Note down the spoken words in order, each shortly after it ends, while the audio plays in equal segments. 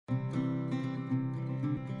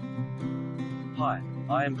Hi,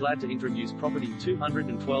 I am glad to introduce property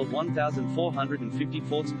 212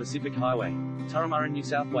 1454 Pacific Highway, Turramurra, New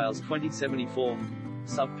South Wales 2074.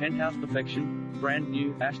 Sub-penthouse perfection, brand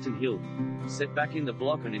new, Ashton Hill. Set back in the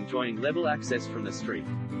block and enjoying level access from the street,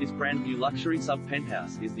 this brand new luxury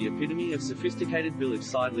sub-penthouse is the epitome of sophisticated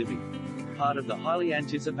village-side living. Part of the highly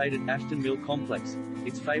anticipated Ashton Mill complex,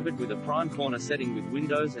 it's favoured with a prime corner setting with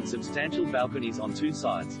windows and substantial balconies on two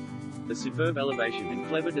sides. The superb elevation and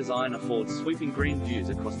clever design affords sweeping green views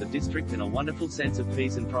across the district and a wonderful sense of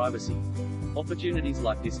peace and privacy. Opportunities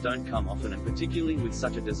like this don't come often, and particularly with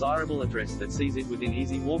such a desirable address that sees it within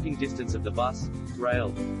easy walking distance of the bus, rail,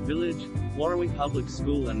 village, Warrawee Public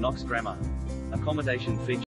School and Knox Grammar. Accommodation features